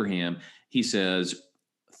promise of Abraham, he says,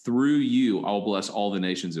 through you, I'll bless all the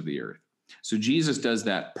nations of the earth. So Jesus does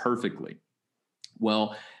that perfectly.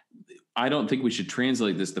 Well, I don't think we should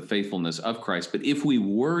translate this the faithfulness of Christ, but if we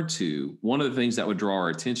were to, one of the things that would draw our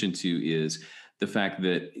attention to is the fact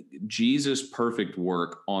that Jesus' perfect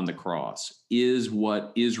work on the cross is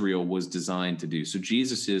what Israel was designed to do. So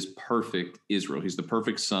Jesus is perfect Israel. He's the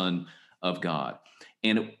perfect Son of God.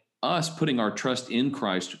 And us putting our trust in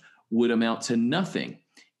Christ would amount to nothing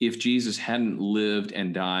if Jesus hadn't lived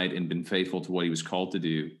and died and been faithful to what he was called to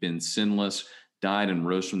do, been sinless, died and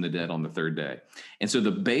rose from the dead on the third day. And so the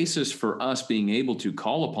basis for us being able to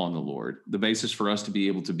call upon the Lord, the basis for us to be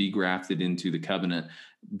able to be grafted into the covenant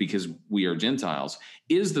because we are Gentiles,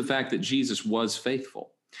 is the fact that Jesus was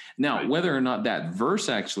faithful. Now, right, whether or not that verse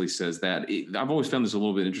actually says that, I've always found this a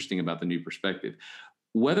little bit interesting about the new perspective.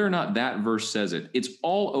 Whether or not that verse says it, it's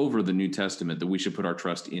all over the New Testament that we should put our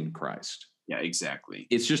trust in Christ. Yeah, exactly.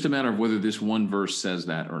 It's just a matter of whether this one verse says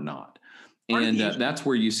that or not. And that's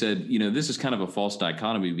where you said, this is kind of a false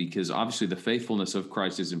dichotomy, because obviously the faithfulness of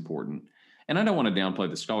Christ is important. And I don't want to downplay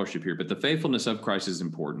the scholarship here, but the faithfulness of Christ is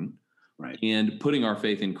important. Right. And putting our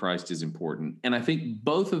faith in Christ is important. And I think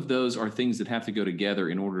both of those are things that have to go together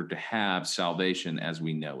in order to have salvation as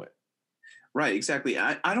we know it. Right, exactly.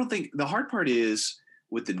 I don't think the hard part is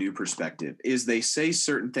with the new perspective is they say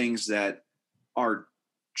certain things that are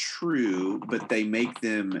true, but they make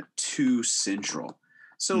them too central.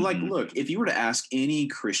 So like, look, if you were to ask any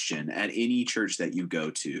Christian at any church that you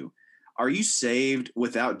go to, are you saved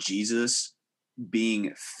without Jesus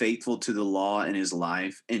being faithful to the law in his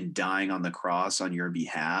life and dying on the cross on your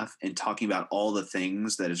behalf and talking about all the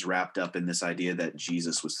things that is wrapped up in this idea that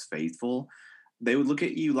Jesus was faithful? They would look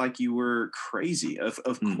at you like you were crazy. Of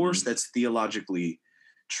course, that's theologically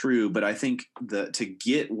true, but I think to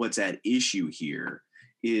get what's at issue here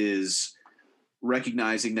is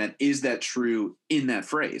recognizing that is that true in that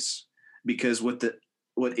phrase, because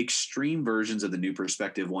what extreme versions of the new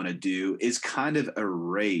perspective want to do is kind of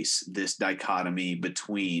erase this dichotomy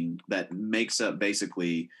between that makes up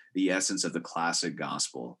basically the essence of the classic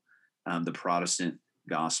gospel, the Protestant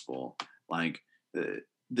gospel, like the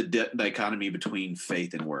dichotomy between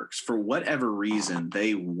faith and works. For whatever reason,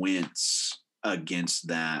 they wince against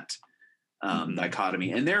that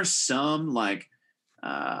dichotomy. And there are some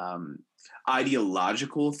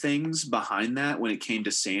ideological things behind that when it came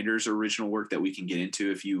to Sanders' original work that we can get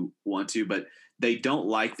into if you want to, but they don't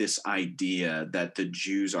like this idea that the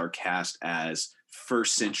Jews are cast as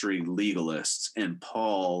first century legalists and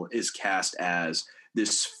Paul is cast as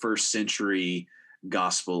this first century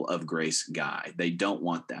gospel of grace guy. They don't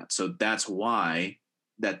want that. So that's why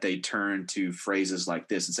that they turn to phrases like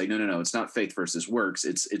this and say, no, it's not faith versus works.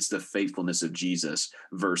 It's the faithfulness of Jesus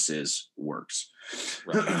versus works.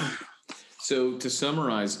 Right. So to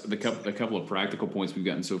summarize the couple of practical points we've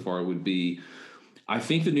gotten so far would be, I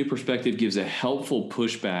think the new perspective gives a helpful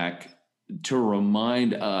pushback to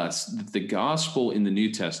remind us that the gospel in the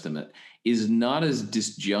New Testament is not as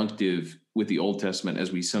disjunctive with the Old Testament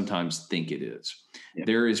as we sometimes think it is. Yeah.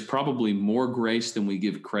 There is probably more grace than we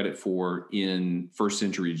give credit for in first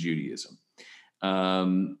century Judaism.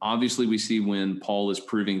 Obviously, we see when Paul is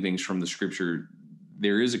proving things from the scripture,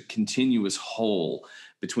 there is a continuous whole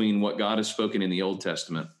between what God has spoken in the Old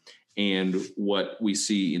Testament and what we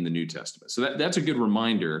see in the New Testament. So that's a good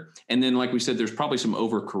reminder. And then, like we said, there's probably some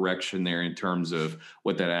overcorrection there in terms of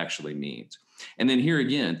what that actually means. And then here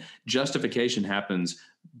again, justification happens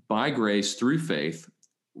by grace through faith,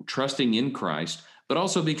 trusting in Christ, but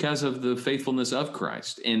also because of the faithfulness of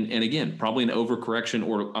Christ. And again, probably an overcorrection,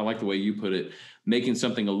 or I like the way you put it, making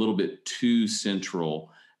something a little bit too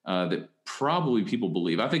central that probably people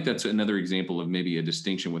believe. I think that's another example of maybe a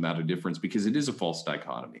distinction without a difference, because it is a false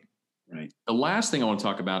dichotomy. Right. The last thing I want to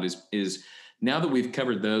talk about is now that we've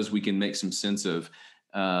covered those, we can make some sense of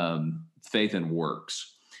faith and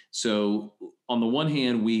works. So on the one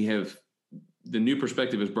hand, the New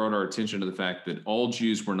Perspective has brought our attention to the fact that all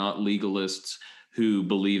Jews were not legalists who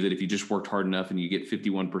believe that if you just worked hard enough and you get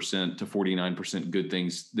 51% to 49% good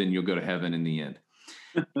things, then you'll go to heaven in the end.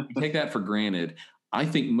 If you take that for granted, I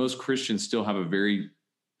think most Christians still have a very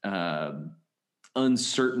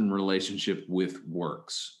uncertain relationship with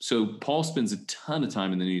works. So Paul spends a ton of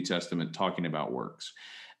time in the New Testament talking about works.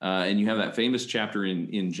 And you have that famous chapter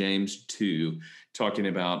in James 2 talking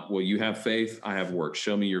about, well, you have faith, I have works.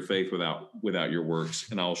 Show me your faith without your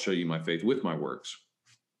works, and I'll show you my faith with my works.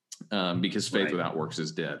 Because faith without works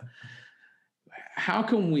is dead. How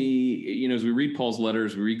can we, as we read Paul's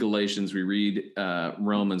letters, we read Galatians, we read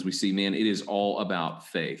Romans, we see, man, it is all about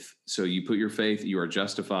faith. So you put your faith, you are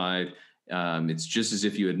justified. It's just as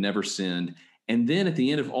if you had never sinned. And then at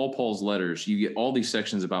the end of all Paul's letters, you get all these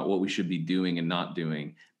sections about what we should be doing and not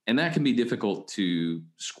doing. And that can be difficult to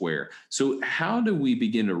square. So how do we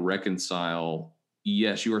begin to reconcile,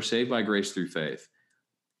 yes, you are saved by grace through faith,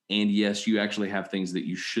 and yes, you actually have things that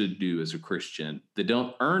you should do as a Christian that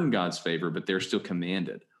don't earn God's favor, but they're still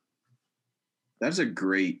commanded? That's a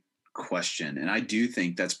great question. And I do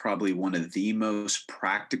think that's probably one of the most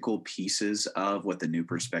practical pieces of what the New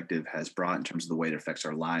Perspective has brought in terms of the way it affects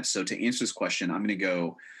our lives. So to answer this question, I'm going to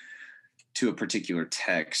go to a particular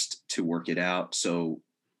text to work it out. So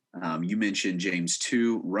you mentioned James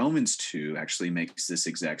 2. Romans 2 actually makes this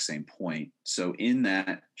exact same point. So in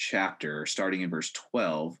that chapter, starting in verse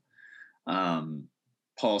 12,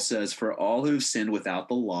 Paul says, "For all who have sinned without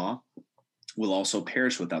the law will also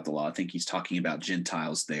perish without the law." I think he's talking about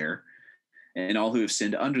Gentiles there. "And all who have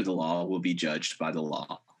sinned under the law will be judged by the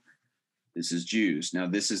law." This is Jews. Now,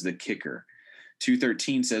 this is the kicker.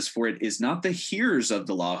 2:13 says, "For it is not the hearers of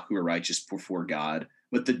the law who are righteous before God,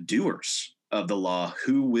 but the doers of the law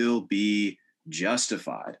who will be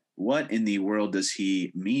justified." What in the world does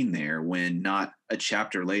he mean there when not a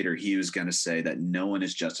chapter later he was going to say that no one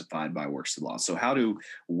is justified by works of the law? So how do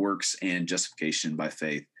works and justification by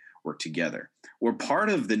faith work together? Well, part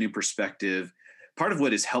of the New Perspective, part of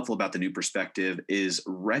what is helpful about the New Perspective is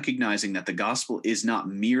recognizing that the gospel is not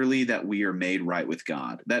merely that we are made right with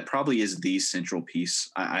God. That probably is the central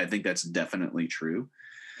piece. I think that's definitely true.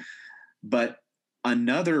 But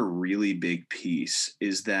another really big piece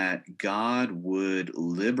is that God would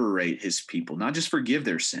liberate his people, not just forgive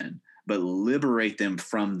their sin, but liberate them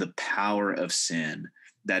from the power of sin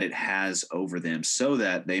that it has over them so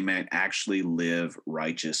that they might actually live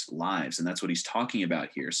righteous lives. And that's what he's talking about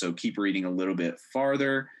here. So keep reading a little bit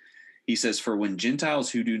farther. He says, "For when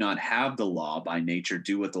Gentiles who do not have the law by nature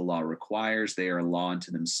do what the law requires, they are a law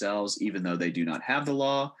unto themselves, even though they do not have the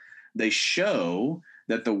law. They show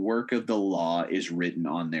that the work of the law is written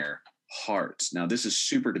on their hearts." Now, this is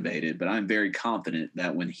super debated, but I'm very confident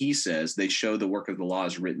that when he says they show the work of the law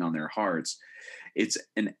is written on their hearts, it's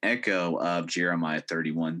an echo of Jeremiah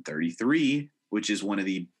 31:33, which is one of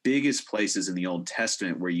the biggest places in the Old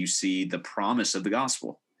Testament where you see the promise of the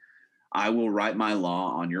gospel. "I will write my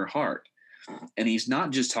law on your heart." And he's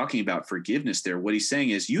not just talking about forgiveness there. What he's saying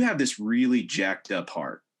is you have this really jacked up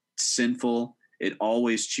heart, sinful. It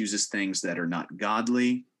always chooses things that are not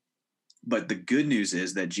godly. But the good news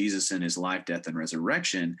is that Jesus in his life, death, and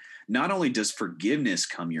resurrection, not only does forgiveness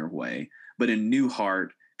come your way, but a new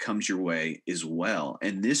heart comes your way as well.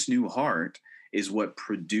 And this new heart is what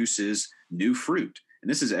produces new fruit. And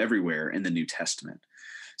this is everywhere in the New Testament.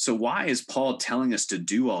 So why is Paul telling us to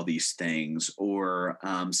do all these things or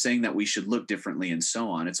saying that we should look differently and so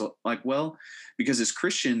on? It's like, well, because as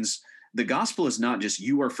Christians, the gospel is not just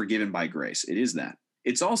you are forgiven by grace. It is that.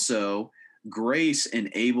 It's also grace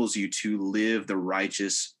enables you to live the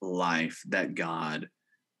righteous life that God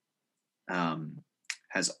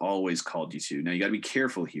has always called you to. Now, you got to be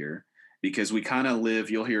careful here because we kind of live,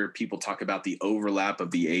 you'll hear people talk about the overlap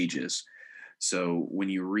of the ages. So when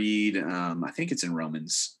you read, I think it's in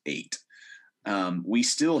Romans 8, we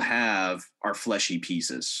still have our fleshy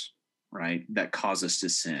pieces, right, that cause us to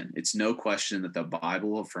sin. It's no question that the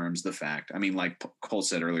Bible affirms the fact. I mean, like Cole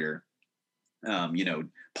said earlier,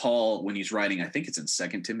 Paul, when he's writing, I think it's in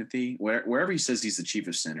 2 Timothy, wherever he says he's the chief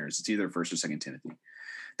of sinners, it's either 1 or 2 Timothy.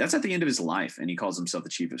 That's at the end of his life, and he calls himself the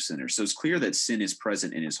chief of sinners. So it's clear that sin is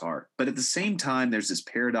present in his heart. But at the same time, there's this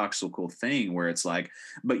paradoxical thing where it's like,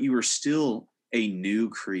 but you are still a new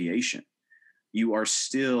creation. You are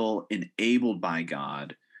still enabled by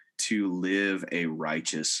God to live a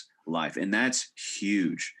righteous life. And that's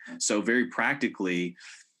huge. So very practically,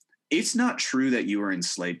 it's not true that you are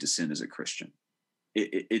enslaved to sin as a Christian.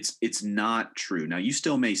 It's not true. Now, you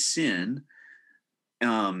still may sin,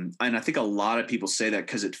 And I think a lot of people say that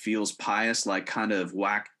because it feels pious, like kind of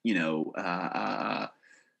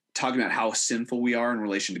talking about how sinful we are in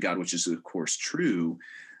relation to God, which is of course true.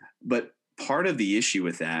 But part of the issue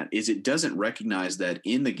with that is it doesn't recognize that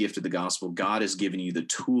in the gift of the gospel, God has given you the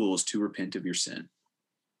tools to repent of your sin.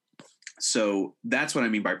 So that's what I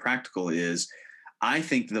mean by practical is I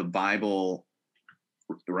think the Bible,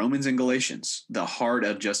 Romans and Galatians, the heart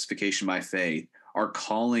of justification by faith, are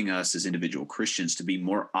calling us as individual Christians to be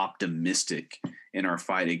more optimistic in our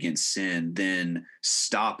fight against sin than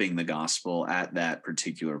stopping the gospel at that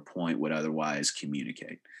particular point would otherwise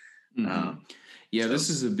communicate. Yeah, this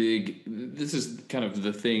is kind of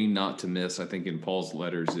the thing not to miss, I think, in Paul's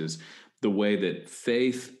letters is the way that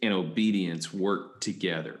faith and obedience work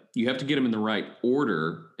together. You have to get them in the right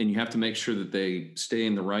order, and you have to make sure that they stay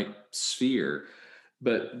in the right sphere.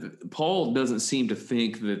 But Paul doesn't seem to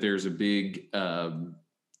think that there's a big,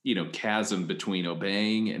 chasm between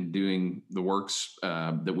obeying and doing the works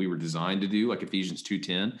that we were designed to do, like Ephesians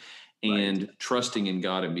 2:10, and trusting in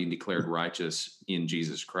God and being declared righteous in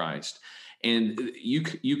Jesus Christ. And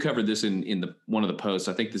you covered this in the one of the posts.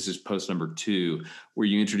 I think this is post number 2, where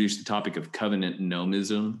you introduced the topic of covenant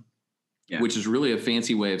nomism, which is really a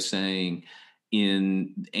fancy way of saying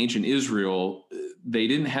in ancient Israel, they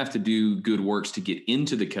didn't have to do good works to get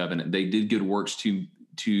into the covenant. They did good works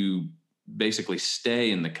to basically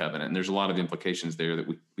stay in the covenant. And there's a lot of implications there that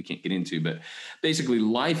we can't get into. But basically,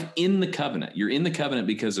 life in the covenant, you're in the covenant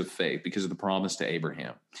because of faith, because of the promise to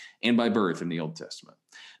Abraham, and by birth in the Old Testament.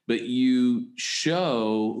 But you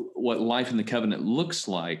show what life in the covenant looks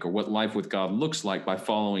like, or what life with God looks like, by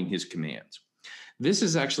following his commands. This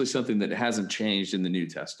is actually something that hasn't changed in the New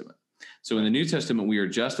Testament. So in the New Testament, we are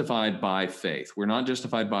justified by faith. We're not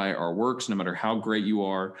justified by our works, no matter how great you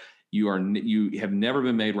are. You have never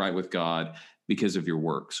been made right with God because of your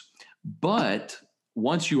works. But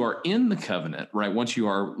once you are in the covenant, right, once you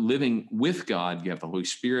are living with God, you have the Holy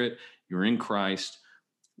Spirit, you're in Christ,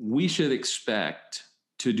 we should expect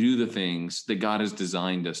to do the things that God has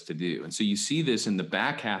designed us to do. And so you see this in the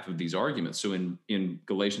back half of these arguments. So in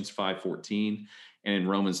Galatians 5:14 and in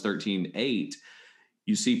Romans 13:8,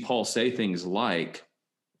 you see Paul say things like,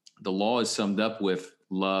 the law is summed up with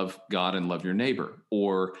love God and love your neighbor.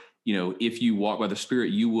 Or, if you walk by the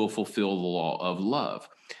Spirit, you will fulfill the law of love.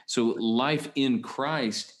 So life in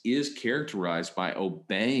Christ is characterized by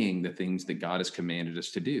obeying the things that God has commanded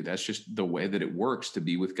us to do. That's just the way that it works to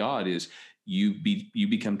be with God, is you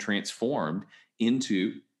become transformed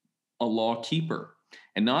into a law keeper.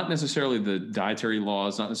 And not necessarily the dietary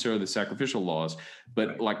laws, not necessarily the sacrificial laws,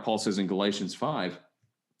 but like Paul says in Galatians 5,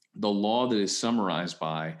 the law that is summarized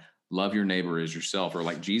by love your neighbor as yourself, or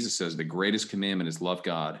like Jesus says, the greatest commandment is love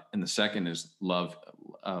God, and the second is love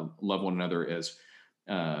one another as,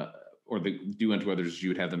 do unto others as you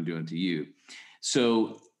would have them do unto you.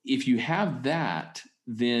 So if you have that,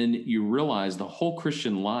 then you realize the whole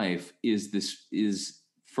Christian life is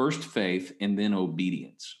first faith and then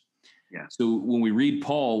obedience. Yeah. So when we read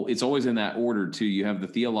Paul, it's always in that order too. You have the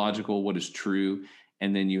theological, what is true,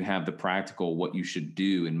 and then you have the practical, what you should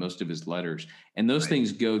do in most of his letters. And those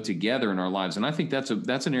things go together in our lives. And I think that's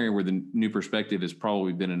an area where the New Perspective has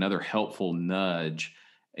probably been another helpful nudge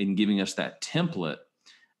in giving us that template.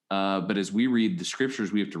 But as we read the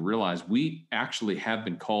scriptures, we have to realize we actually have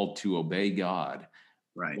been called to obey God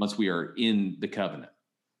once we are in the covenant.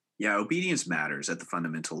 Yeah, obedience matters at the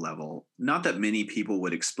fundamental level. Not that many people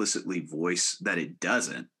would explicitly voice that it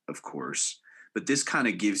doesn't, of course, but this kind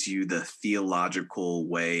of gives you the theological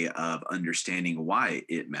way of understanding why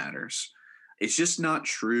it matters. It's just not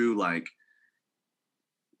true.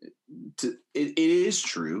 It is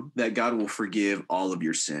true that God will forgive all of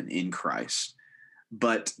your sin in Christ,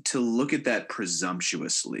 but to look at that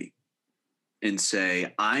presumptuously and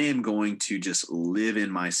say, I am going to just live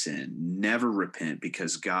in my sin, never repent,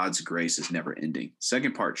 because God's grace is never ending.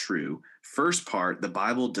 Second part, true. First part, the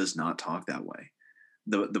Bible does not talk that way.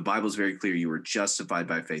 The Bible is very clear. You are justified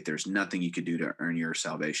by faith. There's nothing you could do to earn your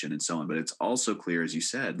salvation and so on. But it's also clear, as you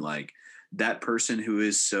said, like that person who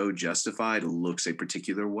is so justified looks a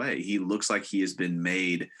particular way. He looks like he has been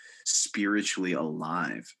made spiritually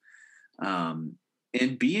alive.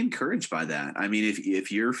 And be encouraged by that. I mean,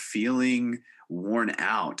 if you're feeling worn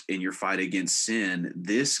out in your fight against sin,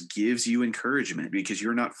 this gives you encouragement because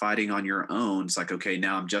you're not fighting on your own. It's like, okay,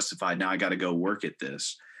 now I'm justified. Now I got to go work at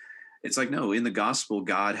this. It's like, no, in the gospel,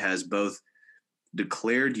 God has both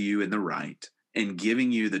declared you in the right and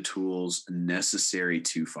giving you the tools necessary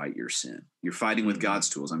to fight your sin. You're fighting with God's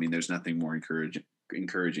tools. I mean, there's nothing more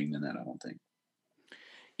encouraging than that, I don't think.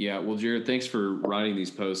 Yeah, well, Jared, thanks for writing these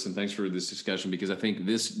posts and thanks for this discussion, because I think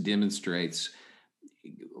this demonstrates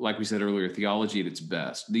like we said earlier, theology at its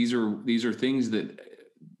best. These are things that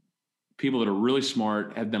people that are really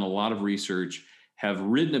smart, have done a lot of research, have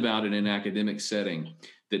written about it in an academic setting,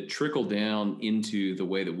 that trickle down into the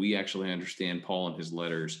way that we actually understand Paul and his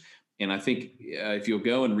letters. And I think if you'll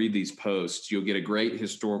go and read these posts, you'll get a great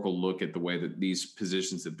historical look at the way that these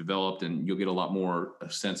positions have developed, and you'll get a lot more a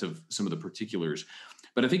sense of some of the particulars.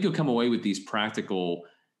 But I think you'll come away with these practical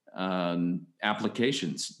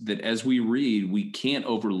applications that as we read, we can't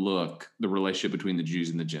overlook the relationship between the Jews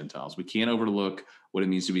and the Gentiles. We can't overlook what it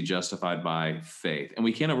means to be justified by faith. And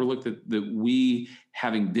we can't overlook that we,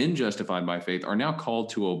 having been justified by faith, are now called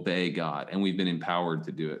to obey God, and we've been empowered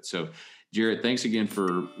to do it. So, Jarrett, thanks again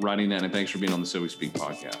for writing that, and thanks for being on the So We Speak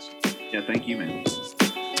podcast. Yeah, thank you, man.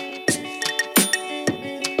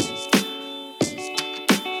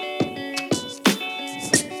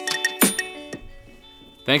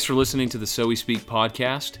 Thanks for listening to the So We Speak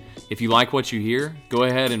podcast. If you like what you hear, go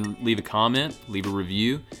ahead and leave a comment, leave a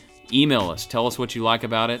review, email us, tell us what you like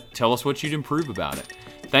about it, tell us what you'd improve about it.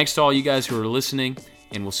 Thanks to all you guys who are listening,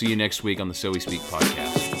 and we'll see you next week on the So We Speak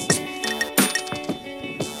podcast.